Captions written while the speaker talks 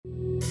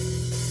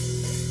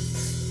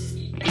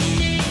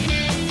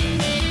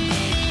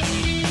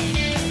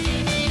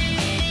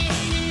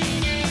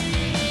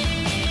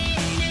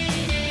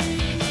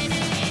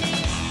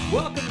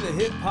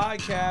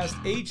podcast,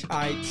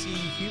 HIT,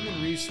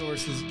 Human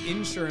Resources,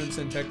 Insurance,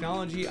 and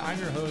Technology. I'm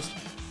your host,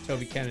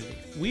 Toby Kennedy.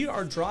 We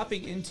are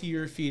dropping into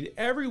your feed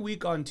every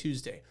week on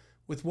Tuesday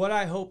with what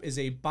I hope is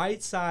a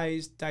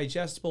bite-sized,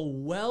 digestible,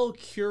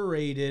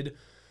 well-curated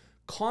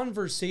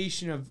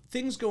conversation of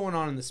things going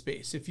on in the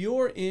space. If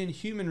you're in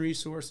human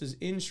resources,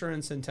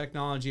 insurance, and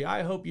technology,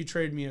 I hope you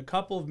trade me a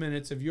couple of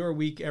minutes of your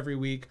week every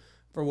week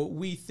for what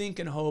we think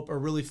and hope are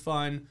really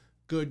fun,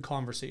 good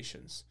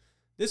conversations.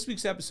 This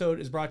week's episode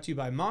is brought to you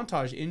by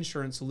Montage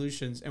Insurance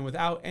Solutions, and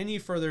without any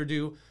further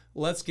ado,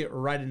 let's get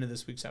right into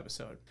this week's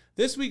episode.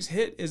 This week's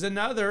hit is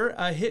another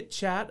hit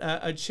chat,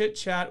 a chit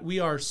chat. We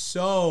are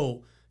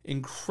so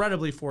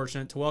incredibly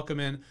fortunate to welcome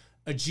in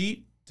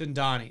Ajit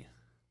Dodani.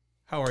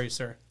 How are you,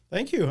 sir?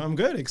 Thank you. I'm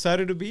good.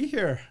 Excited to be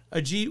here.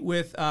 Ajit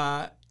with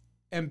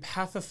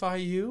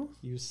Empathify You.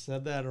 You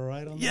said that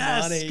right on the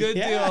Yes, money. good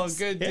Yes,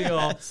 deal, good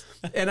yes.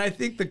 deal. And I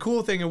think the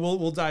cool thing, and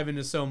we'll dive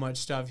into so much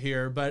stuff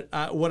here, but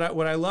what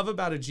I love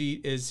about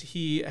Ajit is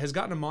he has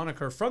gotten a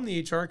moniker from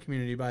the HR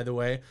community, by the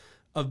way,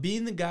 of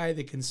being the guy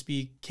that can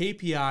speak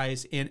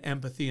KPIs and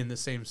empathy in the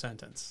same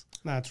sentence.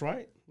 That's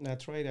right.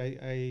 That's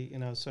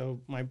right.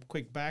 So my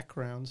quick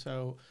background.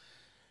 So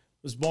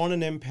was born an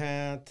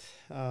empath,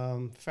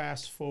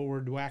 fast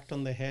forward, whacked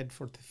on the head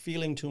for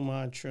feeling too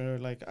much, or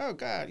like, oh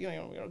God, you're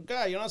a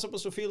guy, you're not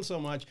supposed to feel so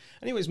much.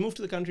 Anyways, moved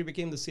to the country,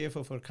 became the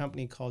CFO for a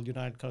company called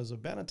United Colors of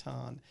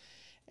Benetton,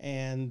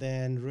 and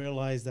then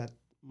realized that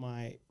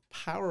my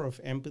power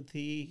of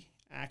empathy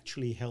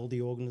actually held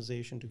the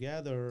organization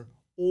together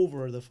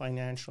over the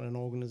financial and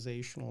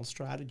organizational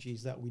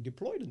strategies that we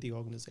deployed in the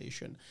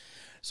organization.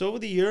 So over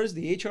the years,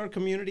 the HR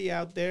community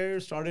out there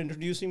started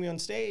introducing me on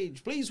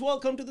stage. Please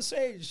welcome to the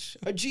stage,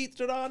 Ajit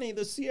Dodani,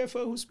 the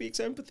CFO who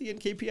speaks empathy and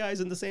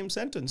KPIs in the same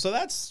sentence. So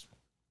that's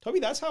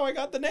how I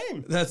got the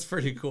name. That's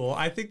pretty cool.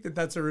 I think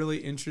that's a really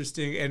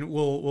interesting, and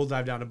we'll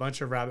dive down a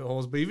bunch of rabbit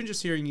holes, but even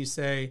just hearing you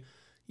say,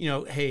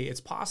 hey,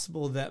 it's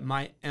possible that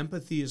my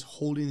empathy is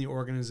holding the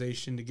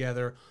organization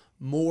together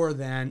more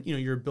than,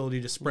 your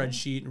ability to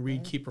spreadsheet and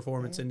read key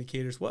performance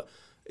indicators.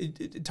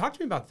 Talk to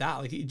me about that.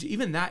 Like,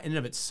 even that in and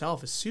of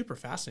itself is super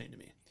fascinating to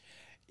me.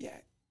 Yeah.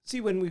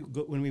 See, when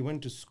we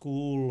went to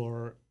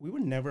school, we were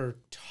never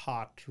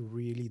taught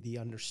really the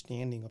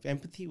understanding of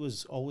empathy.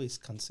 Was always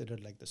considered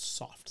like the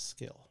soft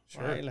skill,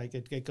 sure. Right? Like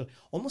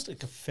almost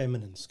like a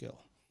feminine skill.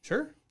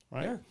 Sure.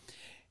 Right. Yeah.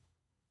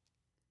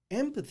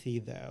 Empathy,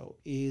 though,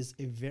 is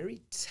a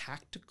very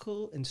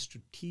tactical and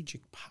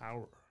strategic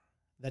power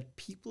that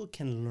people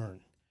can learn.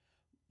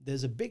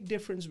 There's a big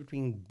difference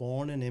between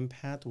born an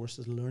empath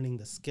versus learning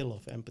the skill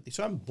of empathy.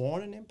 So I'm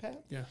born an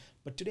empath,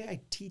 but today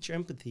I teach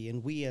empathy,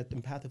 and we at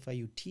Empathify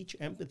You teach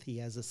empathy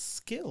as a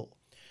skill.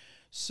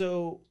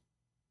 So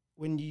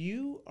when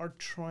you are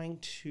trying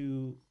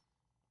to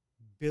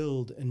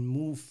build and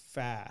move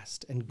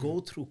fast and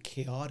go through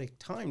chaotic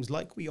times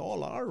like we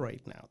all are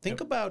right now,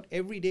 think about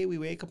every day we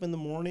wake up in the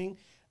morning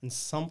and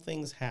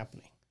something's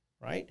happening,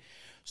 right?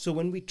 So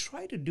when we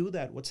try to do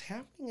that, what's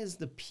happening is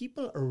the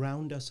people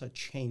around us are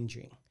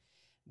changing.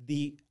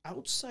 The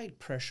outside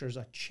pressures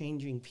are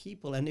changing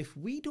people. And if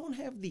we don't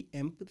have the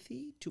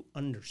empathy to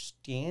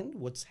understand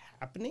what's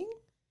happening,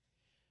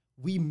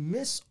 we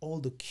miss all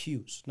the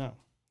cues. Now,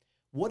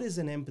 what is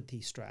an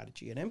empathy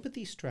strategy? An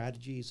empathy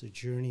strategy is a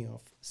journey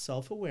of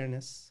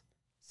self-awareness,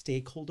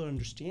 stakeholder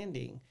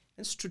understanding,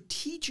 and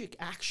strategic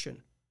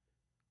action.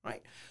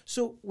 Right?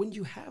 So when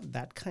you have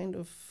that kind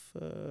of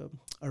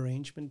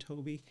arrangement,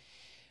 Toby,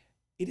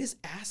 it is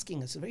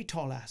asking us, a very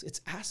tall ask.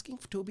 It's asking,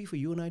 Toby, for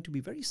you and I to be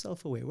very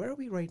self-aware. Where are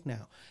we right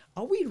now?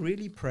 Are we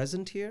really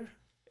present here?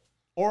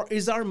 Or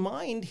is our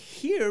mind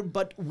here,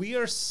 but we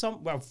are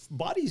our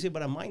body's here,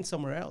 but our mind's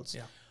somewhere else?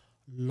 Yeah.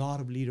 A lot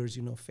of leaders,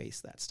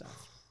 face that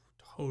stuff.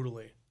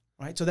 Totally.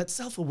 Right? So that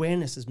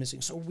self-awareness is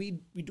missing. So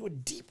we do a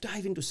deep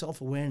dive into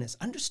self-awareness,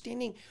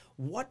 understanding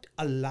what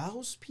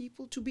allows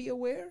people to be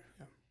aware,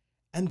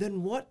 and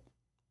then what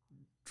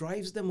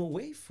drives them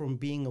away from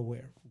being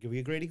aware. I'll give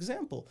you a great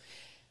example.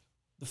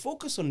 The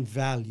focus on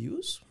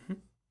values,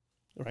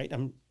 right?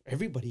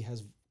 Everybody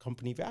has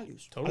company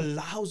values. Totally.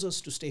 Allows us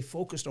to stay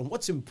focused on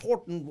what's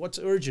important, what's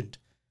urgent.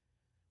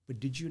 But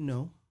did you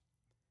know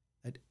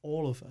that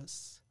all of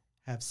us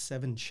have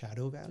 7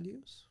 shadow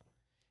values?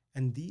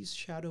 And these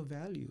shadow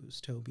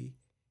values, Toby,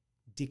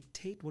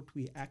 dictate what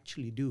we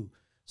actually do.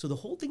 So the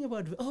whole thing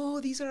about,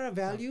 these are our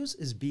values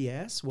is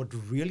BS. What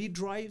really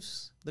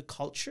drives the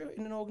culture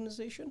in an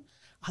organization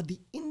are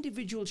the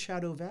individual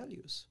shadow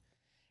values.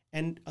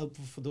 And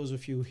for those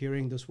of you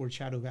hearing this word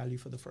shadow value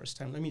for the first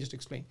time, let me just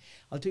explain.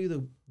 I'll tell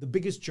you the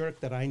biggest jerk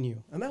that I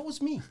knew, and that was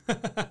me.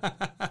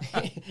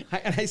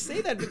 And I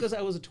say that because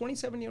I was a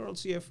 27-year-old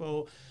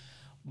CFO.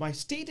 My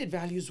stated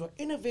values were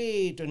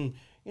innovate and,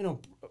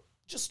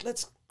 just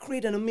let's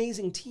create an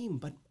amazing team.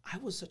 But I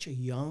was such a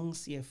young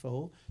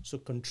CFO, so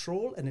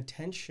control and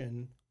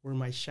attention were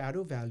my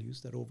shadow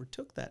values that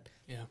overtook that.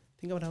 Yeah.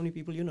 Think about how many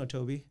people you know,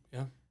 Toby.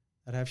 Yeah.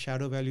 That have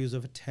shadow values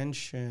of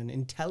attention,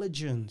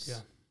 intelligence.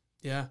 Yeah.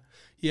 Yeah.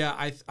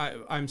 Yeah.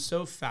 I'm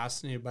so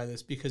fascinated by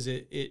this because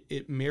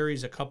it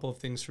marries a couple of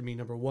things for me.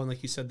 Number one,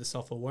 like you said, the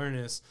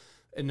self-awareness.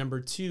 And number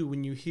two,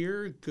 when you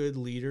hear good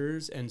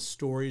leaders and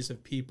stories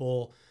of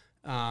people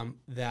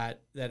that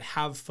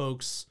have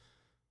folks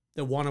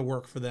that want to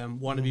work for them,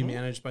 want to be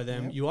managed by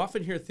them, you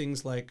often hear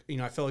things like,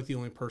 I felt like the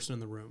only person in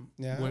the room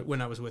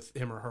when I was with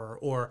him or her,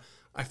 or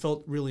I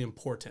felt really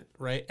important,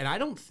 right? And I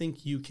don't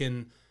think you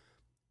can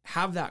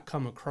have that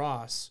come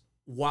across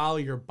while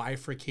you're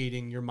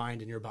bifurcating your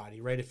mind and your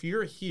body, right? If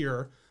you're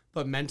here,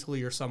 but mentally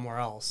you're somewhere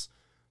else,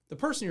 the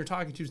person you're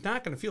talking to is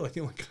not going to feel like the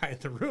only guy in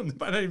the room. They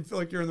might not even feel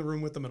like you're in the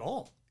room with them at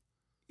all.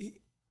 It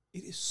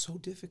is so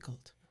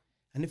difficult.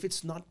 And if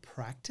it's not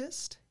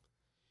practiced,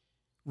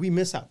 we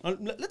miss out.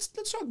 Let's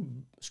talk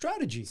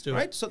strategy,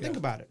 right? So think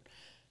about it.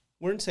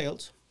 We're in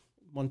sales.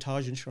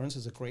 Montage Insurance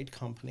is a great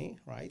company,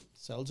 right?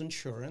 Sells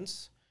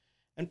insurance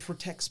and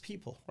protects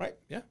people, right?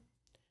 Yeah.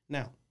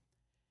 Now,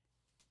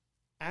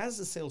 as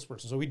a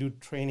salesperson, so we do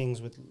trainings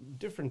with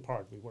different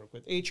parts. We work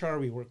with HR,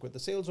 we work with the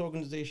sales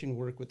organization, we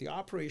work with the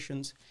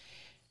operations.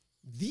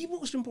 The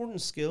most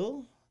important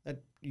skill that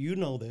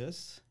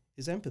this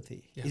is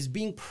empathy, is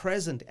being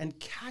present and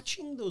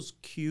catching those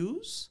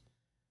cues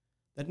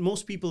that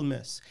most people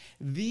miss.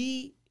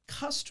 The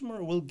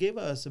customer will give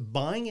us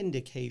buying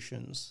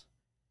indications,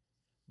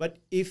 but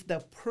if the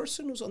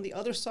person who's on the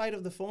other side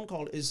of the phone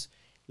call is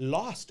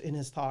lost in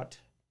his thought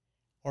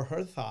or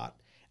her thought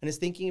and is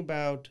thinking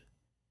about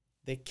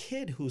the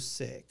kid who's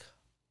sick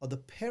or the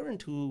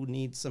parent who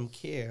needs some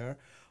care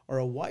or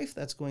a wife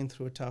that's going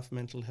through a tough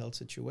mental health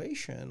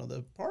situation or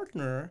the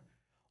partner,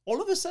 all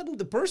of a sudden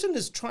the person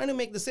is trying to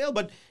make the sale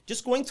but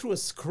just going through a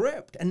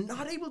script and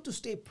not able to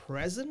stay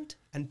present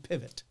and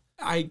pivot.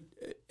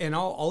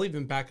 I'll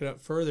even back it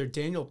up further.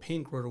 Daniel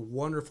Pink wrote a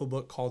wonderful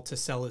book called To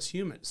Sell is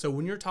Human. So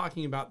when you're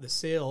talking about the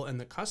sale and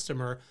the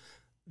customer,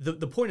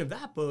 the point of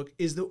that book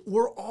is that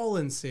we're all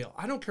in sale.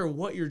 I don't care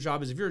what your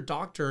job is. If you're a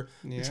doctor,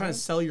 you're trying to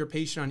sell your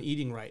patient on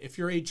eating right. If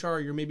you're HR,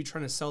 you're maybe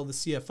trying to sell the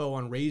CFO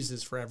on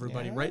raises for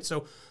everybody, right?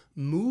 So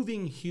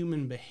moving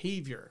human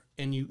behavior,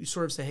 and you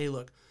sort of say, hey,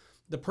 look,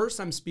 the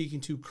person I'm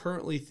speaking to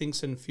currently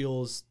thinks and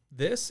feels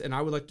this, and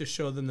I would like to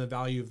show them the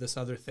value of this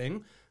other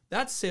thing.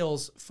 That's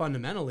sales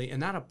fundamentally,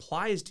 and that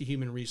applies to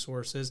human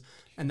resources,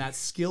 and that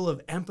skill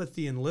of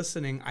empathy and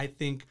listening, I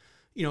think,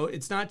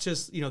 it's not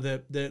just,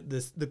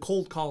 the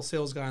cold call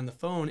sales guy on the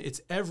phone.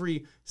 It's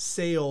every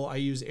sale, I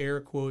use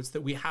air quotes,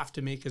 that we have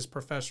to make as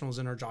professionals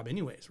in our job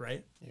anyways,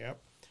 right?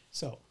 Yep.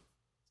 So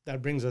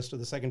that brings us to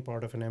the second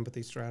part of an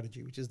empathy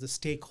strategy, which is the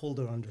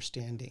stakeholder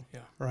understanding,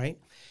 right?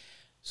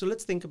 So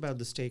let's think about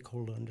the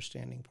stakeholder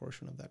understanding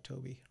portion of that,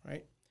 Toby,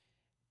 right?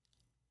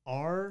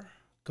 Our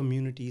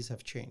communities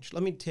have changed.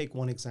 Let me take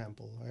one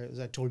example. As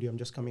I told you, I'm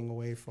just coming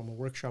away from a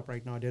workshop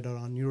right now. I did it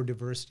on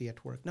neurodiversity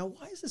at work. Now,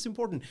 why is this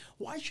important?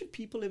 Why should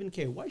people even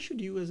care? Why should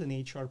you as an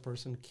HR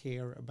person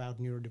care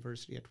about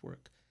neurodiversity at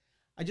work?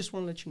 I just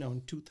want to let you know,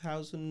 in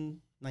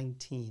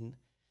 2019,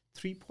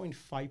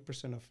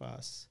 3.5% of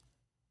us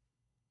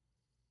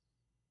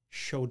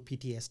showed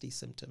PTSD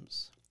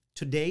symptoms.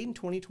 Today, in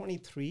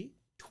 2023,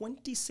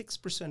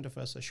 26% of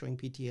us are showing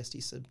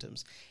PTSD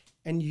symptoms.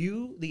 And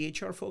you, the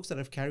HR folks that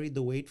have carried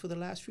the weight for the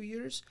last few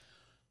years,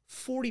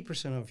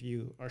 40% of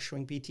you are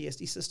showing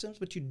PTSD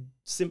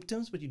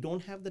symptoms, but you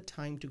don't have the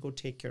time to go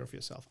take care of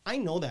yourself. I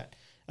know that.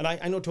 And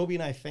I know Toby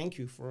and I thank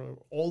you for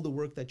all the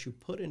work that you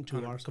put into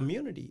 100%. Our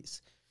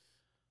communities.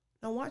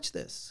 Now watch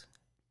this.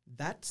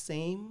 That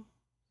same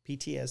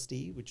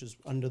PTSD, which is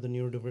under the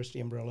neurodiversity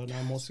umbrella.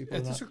 Now most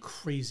people those are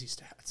crazy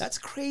stats. That's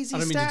crazy stats. I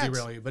don't mean to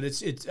derail you, but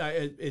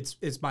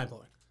it's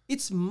mind-blowing.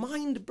 It's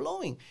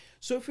mind-blowing.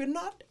 So if you're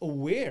not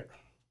aware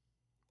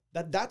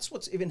that that's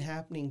what's even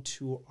happening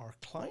to our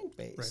client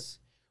base,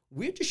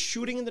 we're just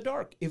shooting in the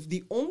dark. If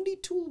the only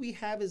tool we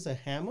have is a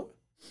hammer,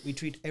 we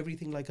treat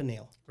everything like a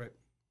nail. Right.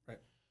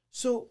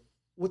 So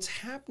what's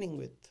happening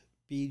with,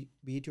 be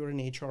it you're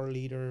an HR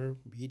leader,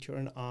 be it you're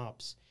an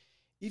ops,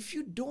 if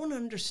you don't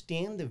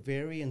understand the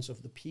variance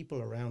of the people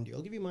around you,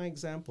 I'll give you my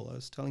example. I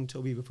was telling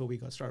Toby before we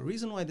got started. The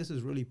reason why this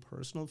is really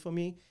personal for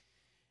me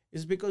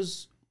is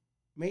because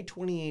May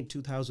 28,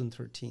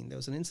 2013, there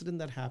was an incident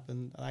that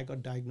happened. I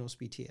got diagnosed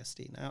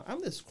PTSD. Now, I'm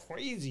this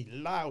crazy,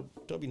 loud,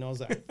 Toby knows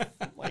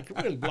that, like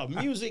really love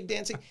music,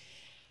 dancing.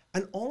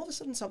 And all of a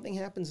sudden, something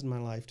happens in my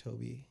life,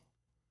 Toby,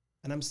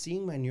 and I'm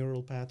seeing my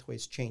neural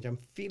pathways change. I'm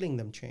feeling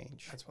them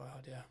change. That's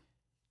wild, yeah.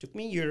 Took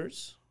me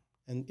years,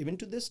 and even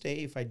to this day,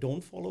 if I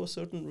don't follow a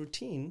certain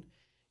routine,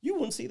 you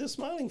won't see the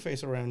smiling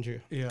face around you.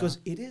 Yeah. Because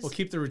it is... Well,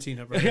 keep the routine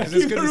up, right?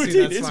 It's good to see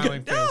that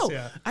smiling face. No,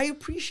 yeah. I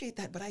appreciate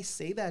that, but I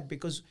say that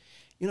because...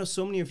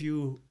 so many of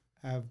you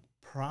have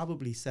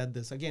probably said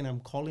this. Again, I'm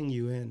calling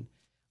you in.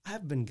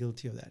 I've been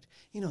guilty of that.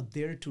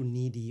 They're too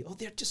needy. Oh,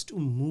 they're just too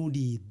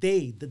moody.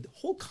 The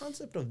whole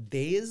concept of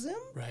theism.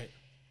 Right.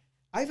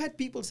 I've had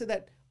people say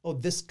that, oh,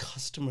 this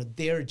customer,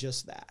 they're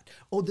just that.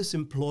 Oh, this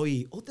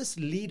employee. Oh, this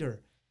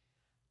leader.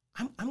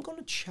 I'm going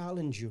to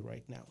challenge you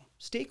right now.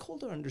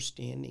 stakeholder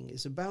understanding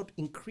is about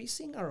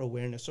increasing our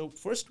awareness. So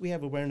first we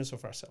have awareness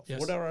of ourselves. Yes.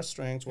 What are our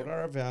strengths? What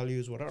are our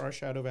values? What are our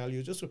shadow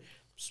values? Just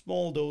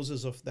small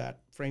doses of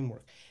that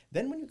framework.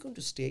 Then when you go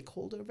to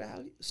stakeholder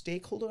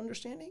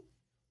understanding,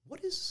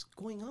 what is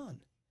going on?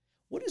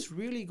 What is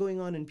really going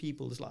on in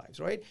people's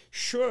lives, right?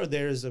 Sure,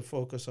 there is a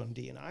focus on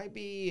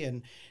D&IB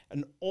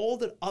and all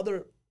the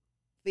other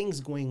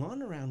things going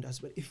on around us.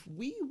 But if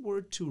we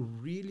were to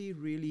really,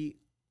 really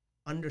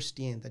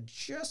understand that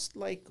just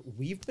like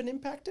we've been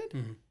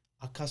impacted,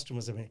 our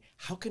customers have been,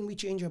 how can we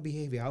change our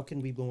behavior? How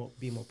can we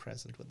be more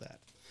present with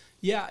that?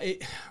 Yeah,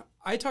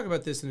 I talk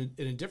about this in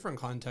a different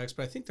context,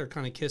 but I think they're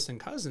kind of kissing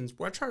cousins,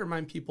 where I try to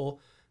remind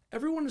people,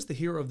 everyone is the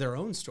hero of their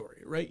own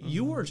story, right?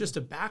 You are just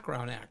a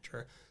background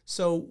actor.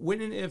 So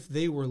when and if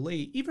they were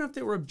late, even if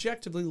they were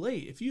objectively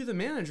late, if you, the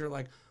manager,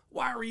 like,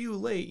 why were you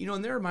late? You know,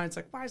 in their mind, it's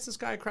like, why is this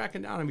guy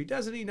cracking down on me?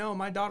 Doesn't he know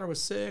my daughter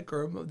was sick,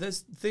 or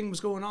this thing was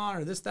going on,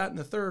 or this, that, and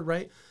the third,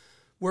 right?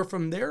 Where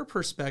from their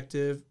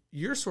perspective,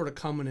 you're sort of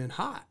coming in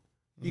hot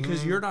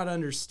because you're not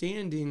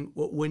understanding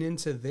what went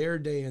into their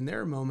day and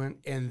their moment.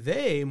 And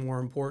they, more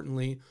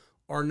importantly,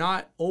 are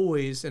not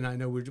always, and I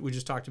know we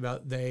just talked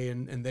about they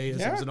and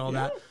they-isms and all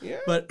that,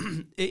 but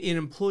an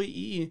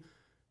employee,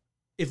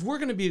 if we're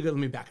going to be a good, let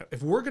me back up.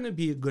 If we're going to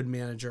be a good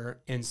manager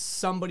and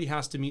somebody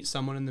has to meet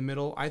someone in the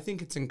middle, I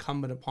think it's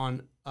incumbent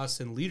upon us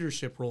in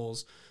leadership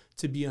roles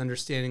to be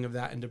understanding of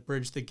that and to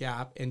bridge the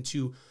gap and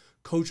to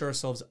coach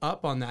ourselves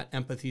up on that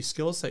empathy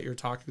skill set you're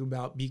talking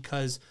about,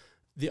 because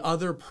the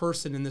other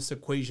person in this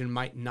equation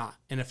might not.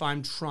 And if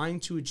I'm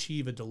trying to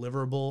achieve a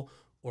deliverable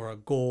or a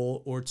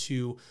goal or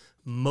to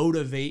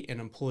motivate an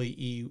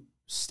employee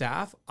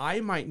staff,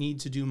 I might need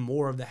to do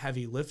more of the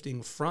heavy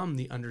lifting from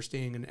the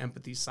understanding and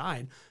empathy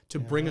side to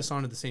bring us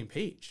onto the same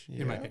page,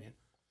 in my opinion.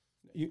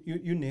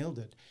 You nailed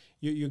it.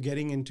 You're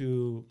getting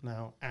into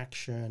now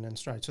action and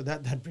strategy. So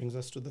that brings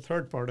us to the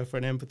third part of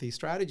an empathy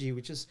strategy,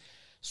 which is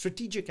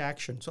strategic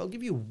action. So I'll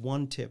give you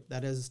one tip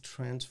that has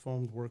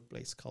transformed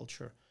workplace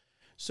culture.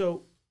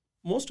 So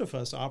most of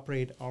us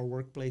operate our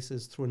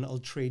workplaces through an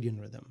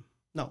ultradian rhythm.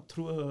 No,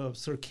 through a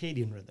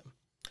circadian rhythm.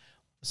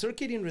 A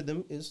circadian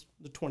rhythm is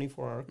the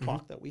 24-hour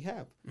clock that we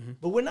have.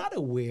 But we're not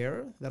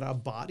aware that our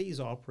bodies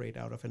operate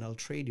out of an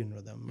ultradian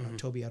rhythm.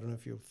 Toby, I don't know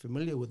if you're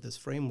familiar with this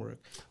framework.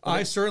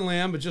 I certainly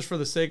am, but just for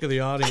the sake of the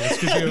audience.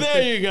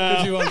 There you go.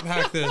 Because you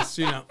unpack this,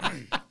 you know.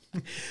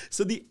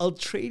 So the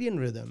ultradian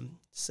rhythm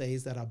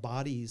says that our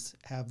bodies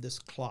have this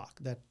clock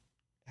that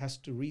has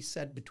to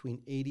reset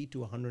between 80 to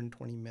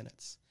 120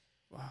 minutes.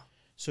 Wow.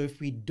 So if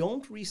we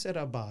don't reset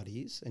our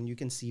bodies, and you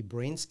can see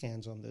brain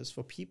scans on this,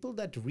 for people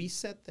that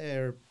reset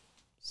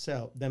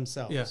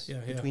themselves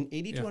between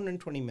 80 to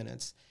 120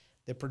 minutes,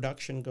 their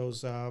production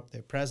goes up,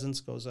 their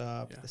presence goes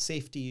up, the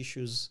safety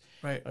issues,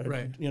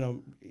 you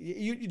know,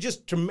 you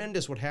just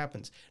tremendous what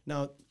happens.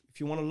 Now, if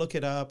you want to look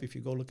it up, if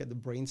you go look at the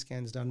brain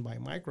scans done by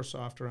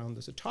Microsoft around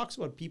this, it talks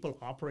about people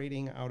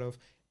operating out of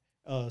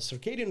a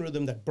circadian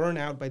rhythm that burn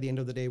out by the end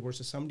of the day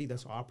versus somebody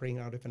that's operating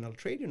out of an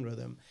ultradian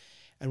rhythm.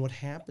 And what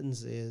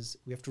happens is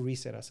we have to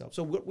reset ourselves.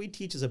 So what we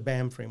teach is a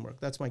BAM framework.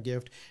 That's my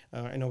gift.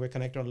 I know we're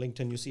connected on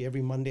LinkedIn. You see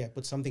every Monday I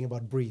put something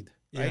about breathe,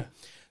 right?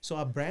 So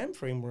our BAM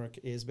framework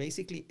is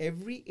basically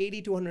every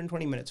 80 to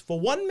 120 minutes. For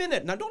 1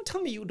 minute, now don't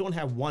tell me you don't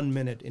have 1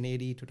 minute in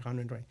 80 to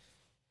 120.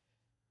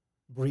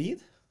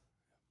 Breathe,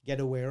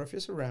 get aware of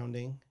your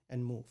surrounding,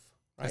 and move.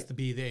 Right? That's the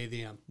B, the A,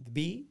 the M. The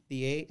B,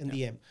 the A, and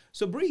the M.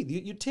 So breathe.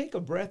 You take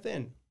a breath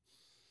in.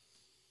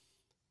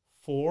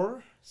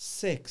 4,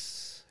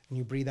 6. And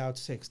you breathe out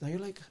 6. Now you're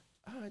like,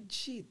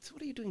 Ajit,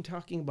 what are you doing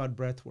talking about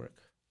breath work?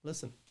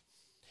 Listen,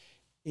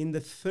 in the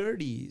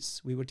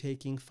 30s, we were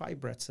taking 5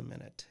 breaths a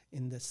minute.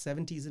 In the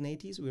 70s and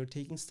 80s, we were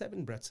taking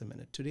 7 breaths a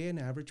minute. Today, an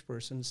average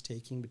person is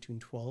taking between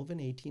 12 and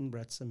 18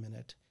 breaths a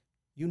minute.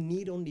 You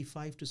need only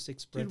 5 to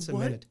 6 breaths a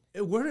minute.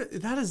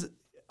 That is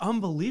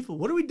unbelievable.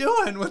 What are we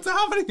doing? What's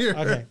happening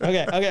here?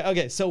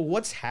 Okay. So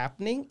what's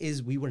happening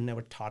is we were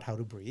never taught how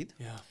to breathe.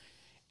 Yeah.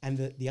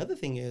 And the other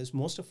thing is,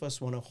 most of us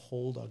want to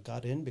hold our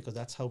gut in because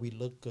that's how we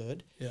look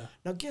good. Yeah.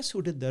 Now, guess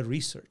who did the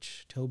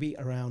research, Toby,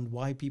 around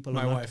why people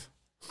My are not... wife.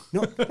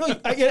 No,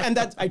 and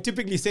that's, I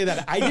typically say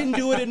that. I didn't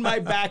do it in my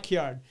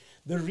backyard.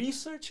 The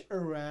research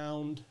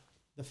around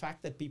the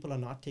fact that people are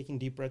not taking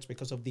deep breaths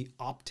because of the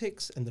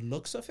optics and the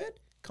looks of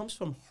it comes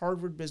from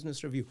Harvard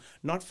Business Review,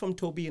 not from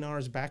Toby and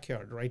ours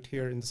backyard right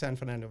here in the San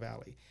Fernando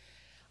Valley.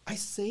 I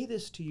say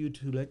this to you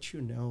to let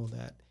you know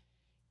that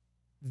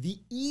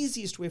the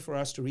easiest way for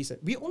us to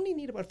reset, we only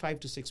need about 5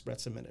 to 6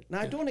 breaths a minute.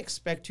 Now, I don't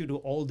expect you to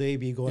all day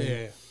be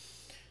going,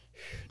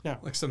 now,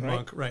 like some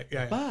monk, right?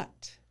 Yeah.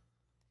 But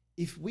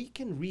if we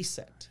can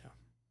reset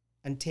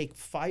and take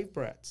 5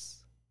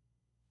 breaths,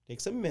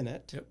 takes a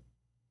minute,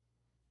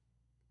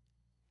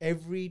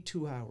 every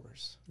 2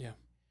 hours,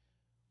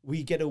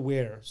 we get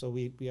aware. So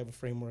we have a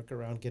framework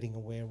around getting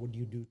aware. What do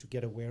you do to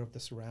get aware of the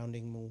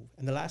surrounding move?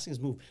 And the last thing is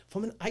move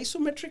from an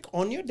isometric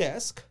on your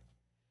desk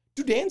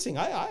to dancing.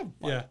 I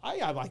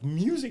have like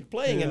music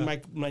playing and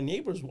my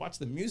neighbors watch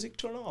the music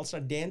turn on. I'll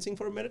start dancing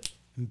for a minute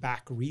and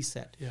back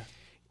reset. Yeah.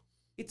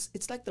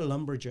 It's like the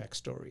lumberjack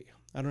story.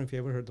 I don't know if you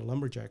ever heard the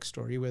lumberjack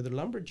story, where the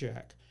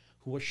lumberjack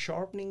who was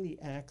sharpening the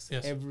axe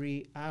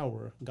every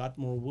hour got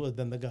more wood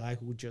than the guy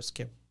who just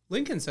kept.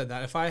 Lincoln said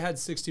that if I had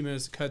 60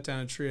 minutes to cut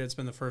down a tree, I'd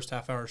spend the first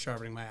half hour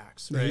sharpening my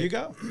axe. Right? There you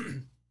go.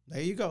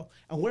 There you go.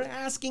 And we're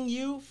asking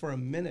you for a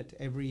minute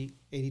every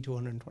 80 to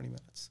 120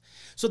 minutes.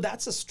 So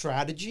that's a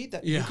strategy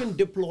that you can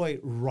deploy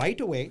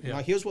right away.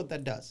 Now, here's what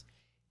that does.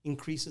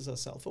 Increases our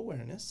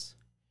self-awareness,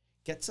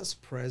 gets us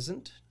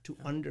present to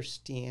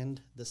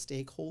understand the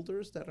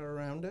stakeholders that are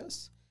around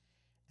us,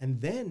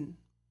 and then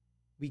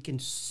we can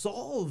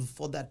solve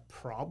for that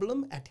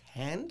problem at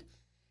hand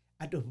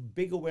at a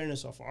big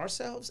awareness of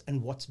ourselves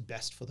and what's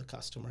best for the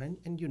customer.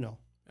 And you know,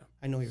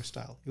 I know your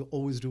style. You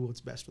always do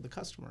what's best for the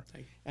customer.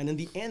 And in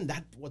the end,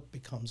 that's what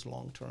becomes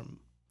long-term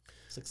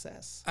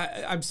success.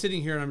 I'm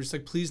sitting here and I'm just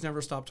like, please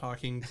never stop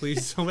talking.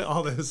 Please tell me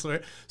all this.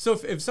 Right? So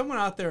if someone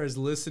out there is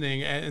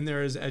listening and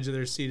they're as edge of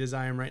their seat as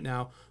I am right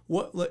now,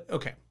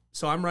 okay,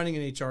 so I'm running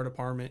an HR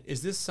department.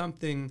 Is this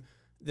something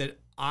that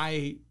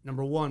I,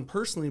 number one,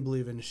 personally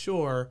believe in?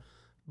 Sure,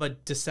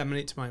 but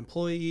disseminate to my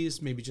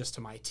employees, maybe just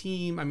to my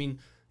team. I mean,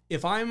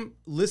 if I'm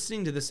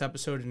listening to this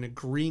episode and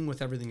agreeing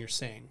with everything you're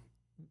saying,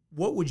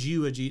 what would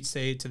you, Ajit,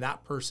 say to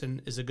that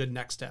person is a good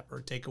next step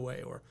or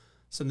takeaway or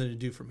something to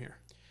do from here?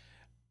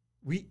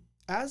 We,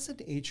 as an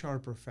HR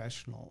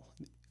professional,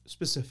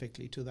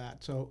 specifically to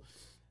that, so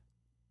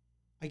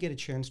I get a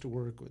chance to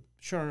work with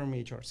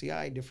SHRM,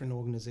 HRCI, different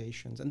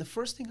organizations. And the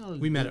first thing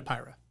We met at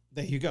Pyra.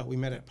 There you go. We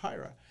met at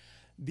Pyra.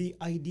 The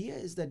idea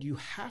is that you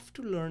have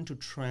to learn to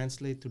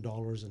translate to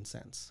dollars and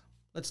cents.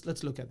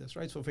 Let's look at this,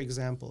 right? So for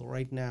example,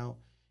 right now,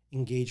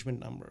 engagement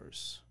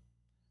numbers,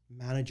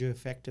 manager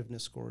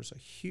effectiveness scores are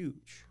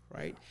huge,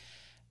 right?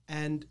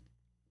 And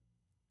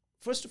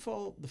first of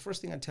all, the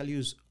first thing I tell you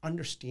is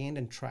understand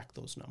and track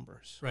those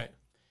numbers. Right.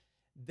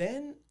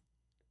 Then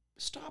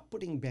stop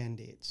putting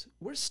Band-Aids.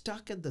 We're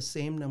stuck at the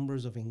same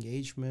numbers of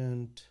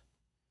engagement,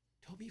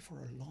 Toby, for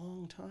a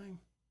long time.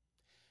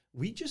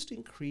 We just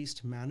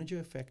increased manager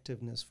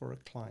effectiveness for a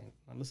client.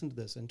 Now listen to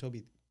this, and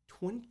Toby,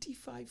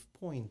 25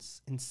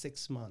 points in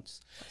 6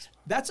 months.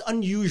 That's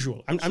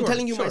unusual. I'm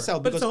telling you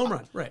myself. But it's a home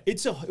run, right?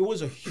 It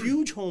was a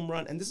huge home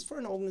run, and this is for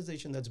an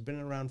organization that's been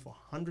around for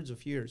hundreds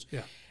of years.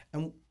 Yeah.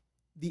 And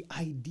the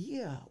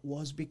idea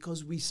was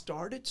because we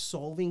started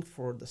solving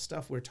for the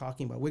stuff we're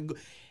talking about.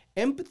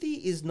 Empathy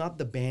is not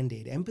the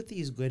Band-Aid. Empathy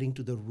is getting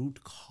to the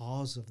root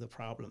cause of the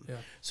problem. Yeah.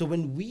 So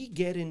when we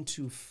get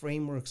into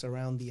frameworks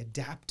around the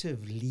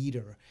adaptive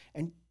leader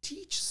and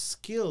teach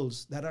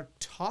skills that are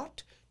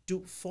taught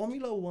to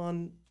Formula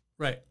One.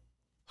 Right.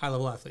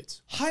 High-level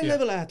athletes.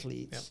 High-level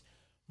athletes,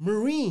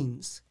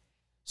 Marines.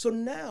 So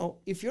now,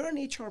 if you're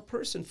an HR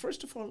person,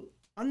 first of all,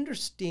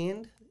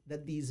 understand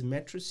that these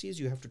matrices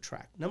you have to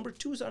track. Number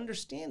two is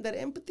understand that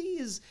empathy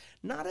is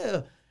not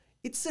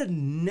it's a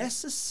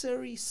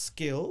necessary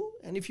skill.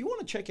 And if you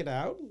want to check it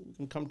out, you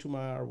can come to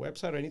our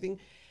website or anything.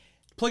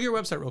 Plug your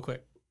website real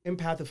quick.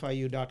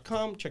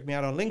 empathifyu.com. Check me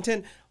out on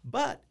LinkedIn.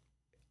 But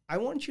I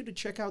want you to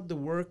check out the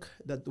work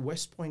that the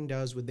West Point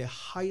does with their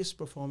highest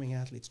performing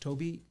athletes.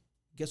 Toby,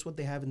 guess what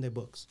they have in their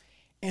books?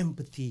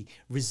 Empathy,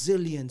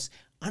 resilience,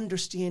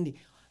 understanding.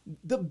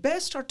 The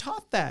best are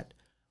taught that.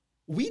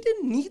 We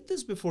didn't need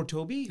this before,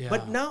 Toby.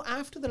 But now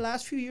after the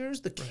last few years,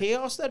 the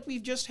chaos that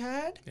we've just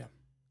had,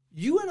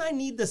 you and I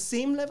need the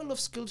same level of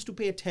skills to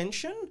pay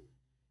attention,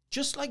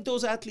 just like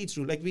those athletes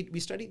do. Like we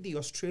studied the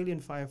Australian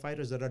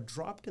firefighters that are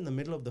dropped in the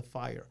middle of the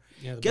fire.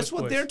 Guess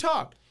what they're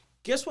taught?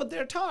 Guess what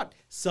they're taught?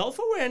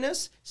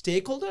 Self-awareness,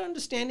 stakeholder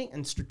understanding,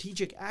 and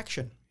strategic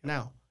action.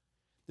 Now,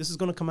 this is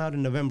going to come out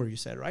in November, you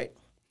said, right?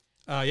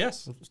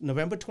 Yes.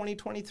 November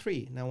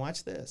 2023. Now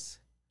watch this.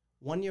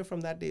 1 year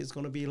from that day is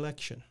going to be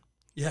election.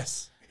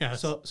 Yes.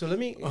 So let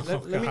me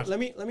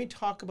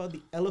talk about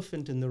the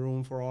elephant in the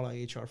room for all our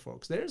HR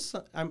folks.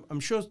 I'm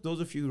sure those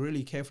of you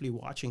really carefully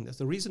watching this,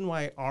 the reason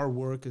why our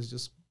work has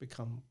just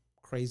become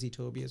crazy,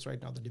 Toby, is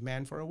right now the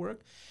demand for our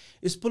work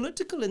is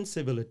political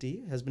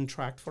incivility has been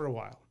tracked for a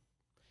while.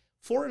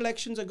 4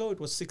 elections ago, it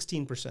was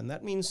 16%.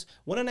 That means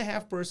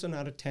 1.5%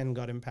 out of 10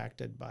 got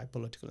impacted by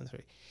political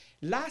incivility.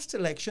 Last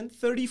election,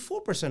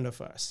 34%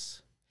 of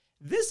us.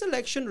 This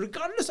election,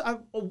 regardless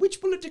of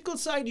which political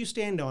side you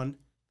stand on,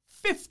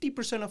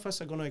 50% of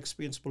us are going to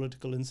experience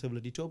political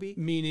incivility, Toby.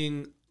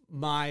 Meaning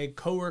my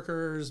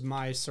coworkers,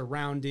 my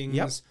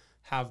surroundings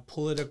have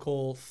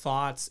political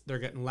thoughts. They're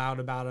getting loud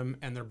about them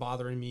and they're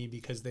bothering me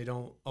because they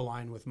don't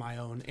align with my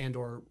own and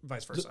or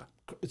vice versa.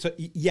 So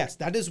yes,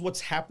 that is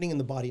what's happening in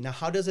the body. Now,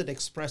 how does it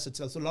express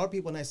itself? So a lot of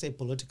people, when I say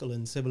political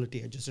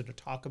incivility, I just sort of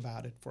talk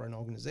about it for an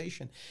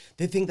organization.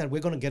 They think that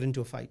we're going to get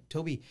into a fight.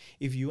 Toby,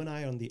 if you and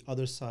I are on the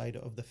other side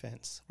of the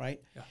fence,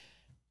 right? Yeah.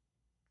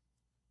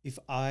 If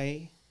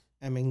I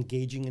am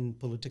engaging in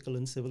political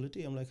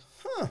incivility, I'm like,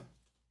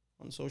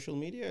 on social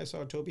media, I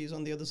saw Toby's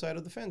on the other side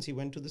of the fence. He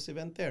went to this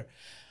event there.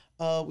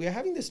 We are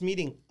having this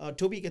meeting.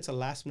 Toby gets a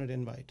last minute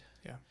invite.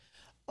 Yeah.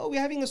 Oh,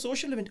 we're having a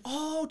social event.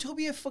 Oh,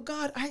 Toby, I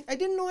forgot. I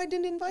didn't know I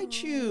didn't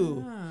invite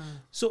you.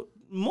 So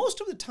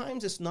most of the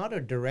times it's not a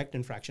direct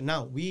infraction.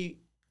 Now, we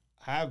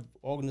have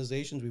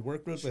organizations we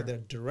work with where Sure. there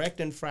are direct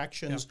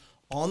infractions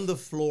on the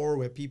floor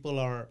where people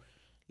are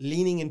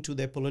leaning into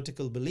their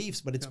political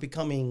beliefs, but it's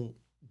becoming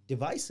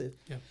divisive.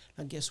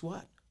 And guess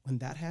what? When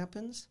that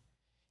happens,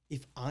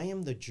 if I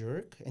am the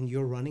jerk and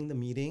you're running the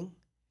meeting,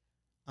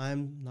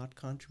 I'm not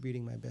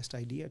contributing my best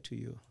idea to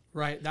you.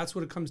 Right. That's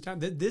what it comes down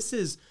to. This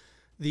is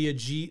the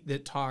Ajit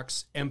that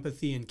talks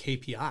empathy and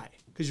KPI,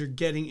 because you're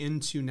getting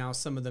into now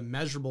some of the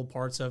measurable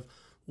parts of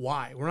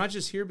why. We're not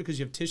just here because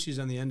you have tissues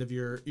on the end of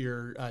your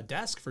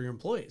desk for your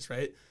employees,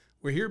 right?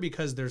 We're here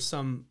because there's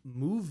some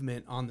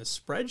movement on the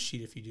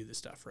spreadsheet if you do this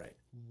stuff right.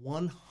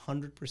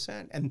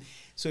 100%. And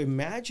so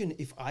imagine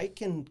if I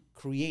can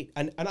create,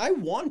 and I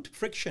want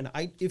friction.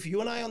 If you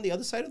and I on the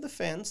other side of the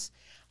fence,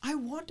 I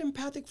want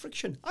empathic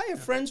friction. I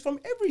have friends from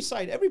every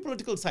side, every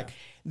political side.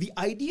 The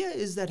idea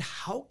is that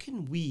how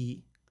can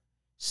we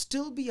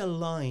still be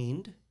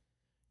aligned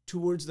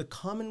towards the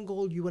common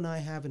goal you and I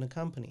have in a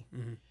company?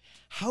 Mm-hmm.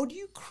 How do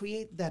you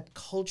create that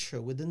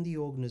culture within the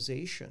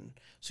organization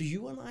so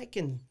you and I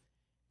can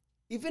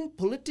even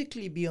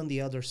politically be on the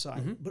other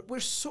side, but we're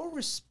so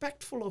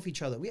respectful of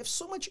each other. We have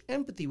so much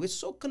empathy. We're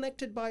so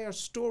connected by our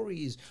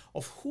stories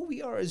of who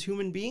we are as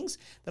human beings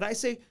that I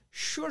say,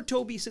 sure,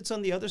 Toby sits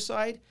on the other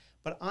side,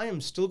 but I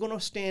am still going to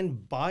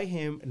stand by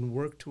him and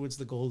work towards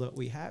the goal that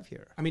we have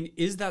here. I mean,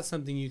 is that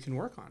something you can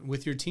work on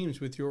with your teams,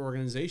 with your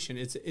organization?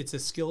 It's a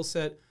skill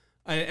set.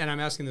 And I'm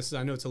asking this,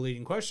 I know it's a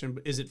leading question,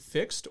 but is it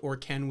fixed or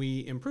can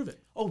we improve it?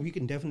 Oh, we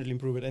can definitely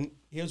improve it. And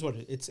here's what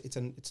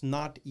it's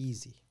not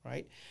easy,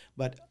 right?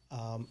 But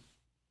one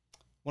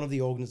of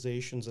the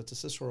organizations that's a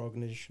sister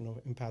organization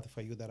of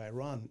Empathify You that I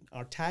run,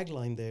 our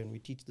tagline there, and we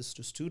teach this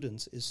to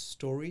students, is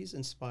stories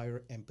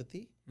inspire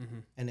empathy,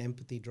 and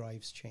empathy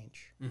drives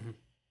change.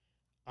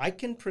 I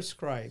can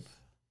prescribe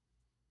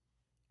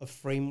a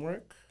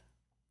framework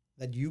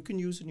that you can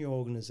use in your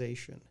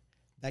organization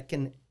that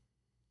can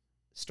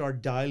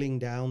start dialing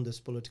down this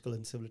political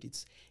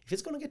incivilities. If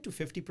it's going to get to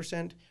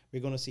 50%,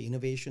 we're going to see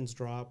innovations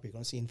drop. We're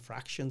going to see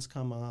infractions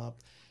come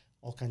up,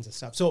 all kinds of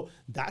stuff. So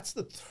that's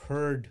the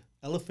third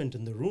elephant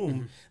in the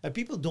room that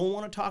people don't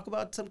want to talk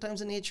about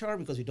sometimes in HR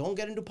because we don't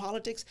get into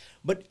politics.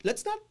 But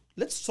let's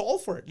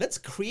solve for it. Let's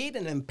create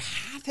an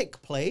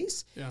empathic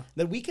place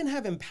that we can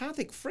have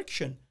empathic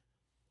friction.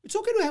 It's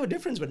okay to have a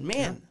difference, but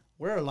man,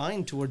 we're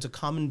aligned towards a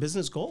common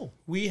business goal.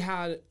 We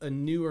had a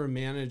newer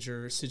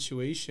manager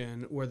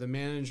situation where the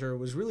manager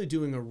was really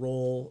doing a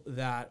role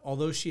that,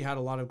 although she had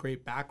a lot of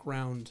great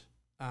background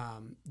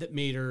that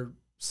made her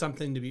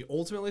something to be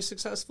ultimately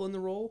successful in the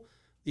role,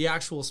 the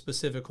actual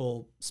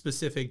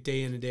specific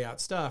day in and day out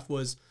stuff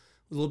was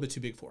a little bit too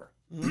big for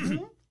her.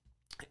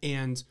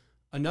 And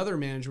another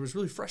manager was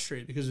really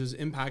frustrated because it was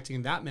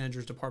impacting that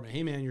manager's department.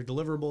 Hey man, your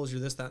deliverables,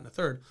 you're this, that, and the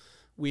third.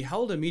 We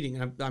held a meeting,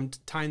 and I'm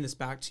tying this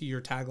back to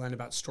your tagline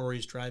about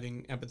stories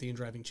driving empathy and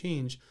driving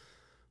change,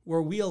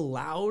 where we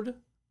allowed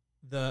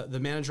the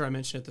manager I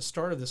mentioned at the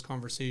start of this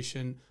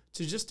conversation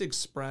to just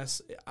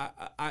express,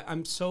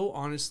 I'm so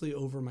honestly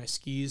over my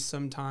skis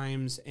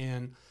sometimes,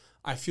 and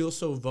I feel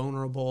so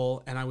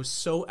vulnerable, and I was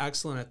so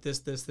excellent at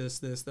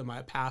this, in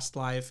my past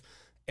life,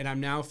 and I'm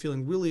now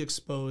feeling really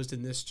exposed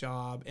in this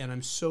job, and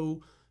I'm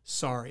so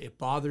sorry. It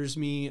bothers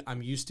me.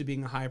 I'm used to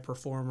being a high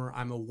performer.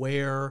 I'm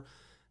aware.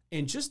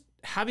 And just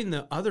having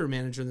the other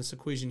manager in this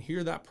equation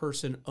hear that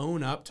person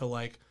own up to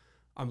like,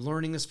 I'm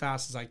learning as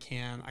fast as I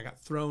can. I got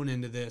thrown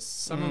into this.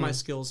 Some of my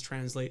skills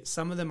translate.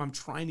 Some of them I'm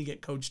trying to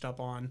get coached up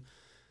on.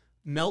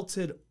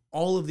 Melted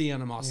all of the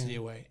animosity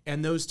away.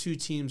 And those two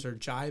teams are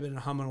jiving and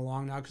humming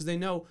along now because they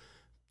know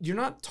you're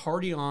not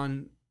tardy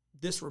on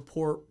this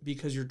report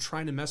because you're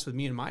trying to mess with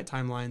me and my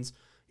timelines.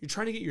 You're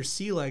trying to get your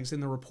sea legs in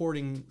the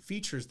reporting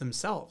features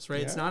themselves,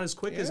 right? It's not as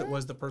quick as it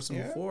was the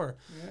person before.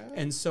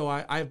 And so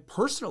I've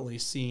personally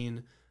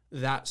seen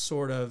that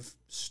sort of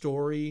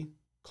story,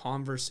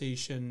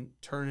 conversation,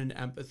 turn into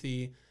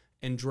empathy,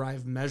 and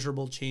drive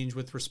measurable change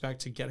with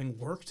respect to getting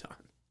work done.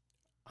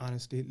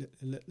 Honestly,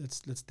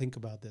 let's think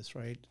about this,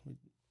 right?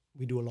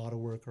 We do a lot of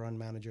work around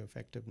manager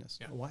effectiveness.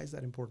 Why is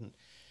that important?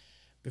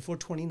 Before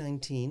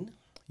 2019,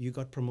 you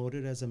got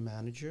promoted as a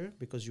manager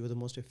because you were the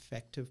most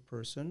effective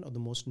person or the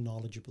most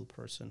knowledgeable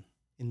person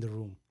in the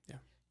room.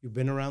 You've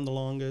been around the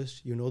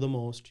longest, you know the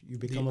most, you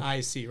become the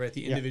IC, right?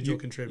 The individual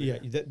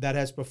contributor. That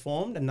has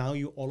performed, and now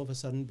you all of a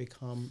sudden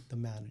become the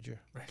manager.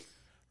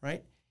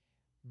 Right?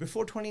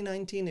 Before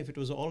 2019, if it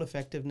was all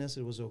effectiveness,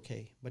 it was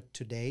okay. But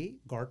today,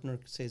 Gartner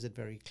says it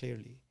very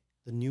clearly.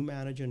 The new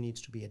manager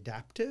needs to be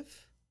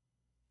adaptive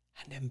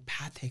and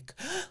empathic.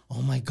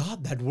 Oh my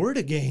God, that word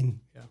again.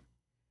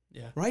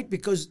 Right?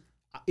 Because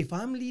if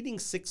I'm leading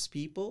 6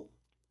 people,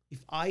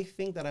 if I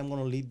think that I'm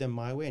going to lead them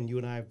my way, and you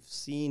and I have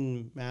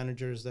seen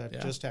managers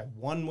that just have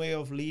one way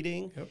of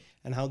leading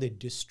and how they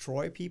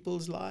destroy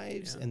people's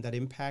lives, and that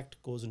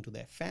impact goes into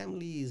their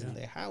families and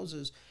their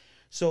houses.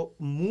 So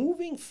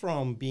moving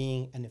from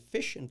being an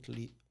efficient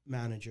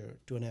manager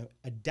to an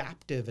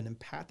adaptive and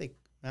empathic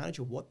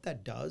manager, what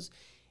that does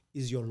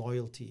is your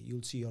loyalty.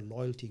 You'll see your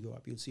loyalty go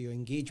up. You'll see your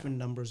engagement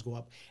numbers go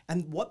up.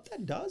 And what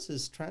that does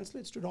is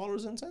translates to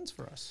dollars and cents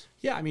for us.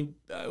 Yeah, I mean,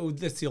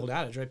 that's the old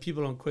adage, right?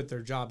 People don't quit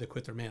their job, they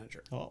quit their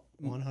manager. Oh,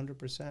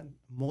 100%,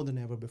 more than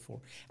ever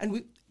before.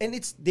 And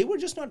they were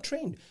just not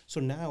trained. So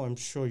now I'm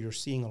sure you're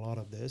seeing a lot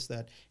of this,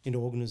 that in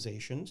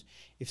organizations,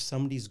 if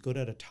somebody's good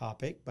at a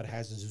topic but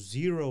has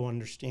zero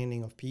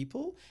understanding of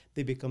people,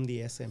 they become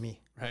the SME.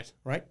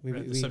 Right.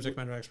 The subject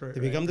matter expert.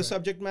 They become the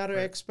subject matter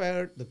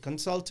expert, the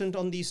consultant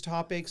on these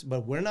topics,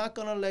 but we're not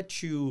going to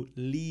let you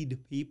lead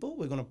people.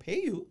 We're going to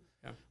pay you.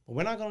 Yeah. But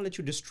we're not going to let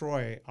you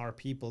destroy our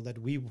people that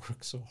we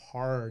work so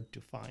hard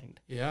to find.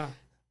 Yeah.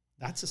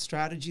 That's a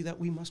strategy that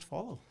we must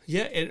follow.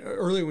 Yeah. And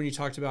earlier when you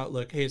talked about,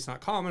 look, hey, it's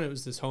not common. It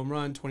was this home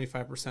run,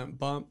 25%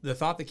 bump. The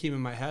thought that came in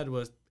my head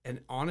was,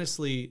 and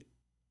honestly,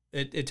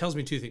 it tells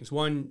me two things.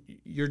 One,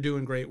 you're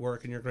doing great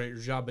work and you're great at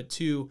your job. But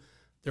two,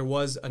 there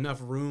was enough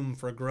room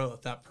for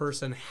growth. That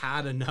person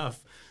had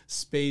enough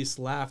space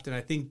left. And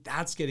I think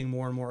that's getting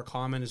more and more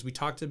common. As we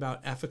talked about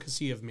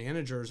efficacy of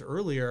managers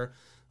earlier,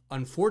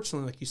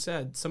 unfortunately, like you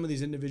said, some of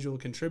these individual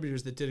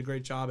contributors that did a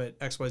great job at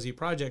XYZ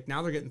project,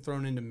 now they're getting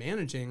thrown into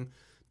managing.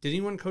 Did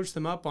anyone coach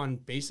them up on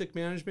basic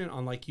management,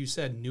 on, like you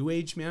said, new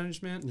age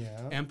management,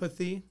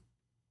 empathy?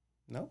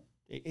 No.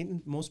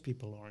 Most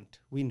people aren't.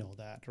 We know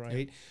that,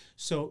 right? Yeah.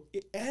 So,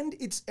 and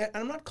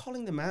I'm not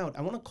calling them out.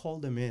 I want to call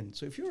them in.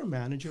 So if you're a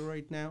manager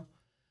right now,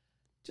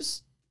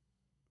 just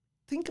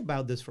think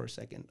about this for a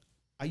second.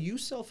 Are you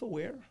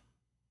self-aware?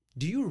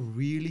 Do you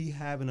really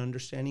have an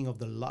understanding of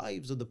the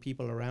lives of the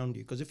people around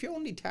you? Because if you're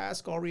only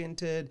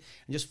task-oriented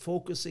and just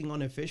focusing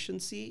on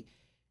efficiency,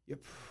 you're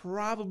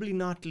probably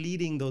not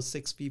leading those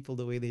 6 people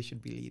the way they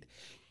should be led.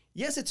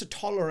 Yes, it's a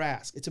taller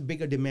ask. It's a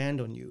bigger demand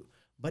on you.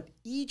 But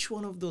each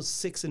one of those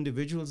 6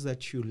 individuals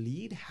that you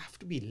lead have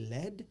to be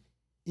led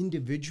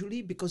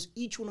individually, because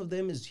each one of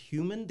them is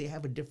human. They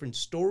have a different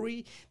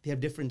story. They have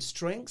different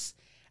strengths.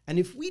 And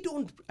if we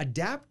don't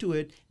adapt to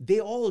it,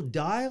 they all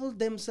dial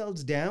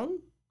themselves down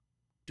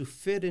to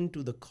fit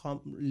into the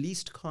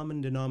least common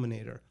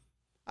denominator.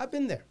 I've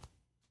been there.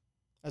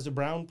 As a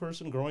brown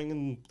person growing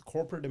in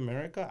corporate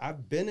America,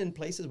 I've been in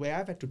places where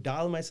I've had to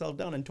dial myself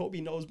down, and Toby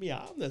knows me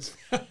on this.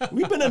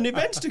 We've been on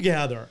events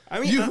together.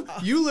 I mean,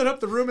 you lit up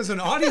the room as an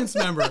audience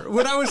member.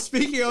 When I was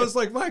speaking, I was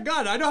like, my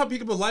God, I know how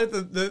people light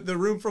up the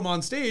room from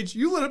on stage.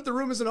 You lit up the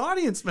room as an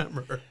audience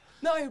member.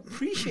 No, I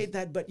appreciate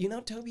that. But,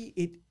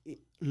 Toby, a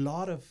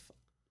lot of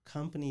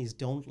companies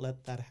don't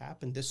let that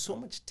happen. There's so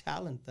much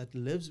talent that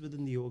lives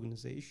within the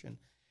organization.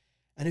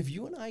 And if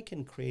you and I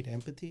can create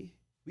empathy,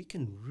 we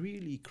can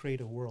really create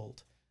a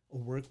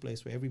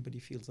workplace where everybody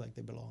feels like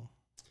they belong.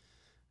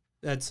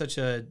 That's such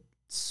a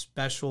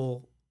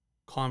special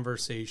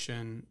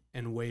conversation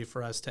and way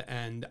for us to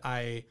end.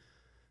 I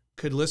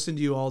could listen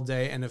to you all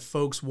day, and if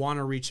folks want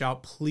to reach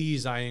out,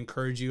 please, I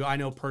encourage you. I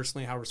know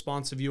personally how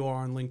responsive you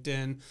are on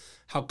LinkedIn,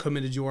 how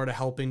committed you are to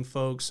helping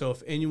folks. So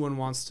if anyone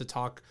wants to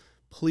talk,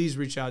 please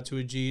reach out to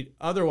Ajit.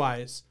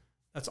 Otherwise,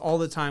 that's all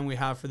the time we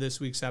have for this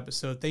week's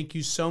episode. Thank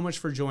you so much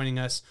for joining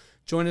us.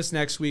 Join us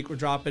next week. We're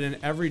dropping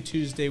in every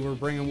Tuesday. We're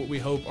bringing what we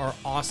hope are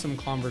awesome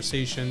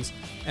conversations.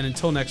 And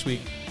until next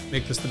week,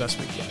 make this the best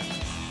week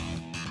yet.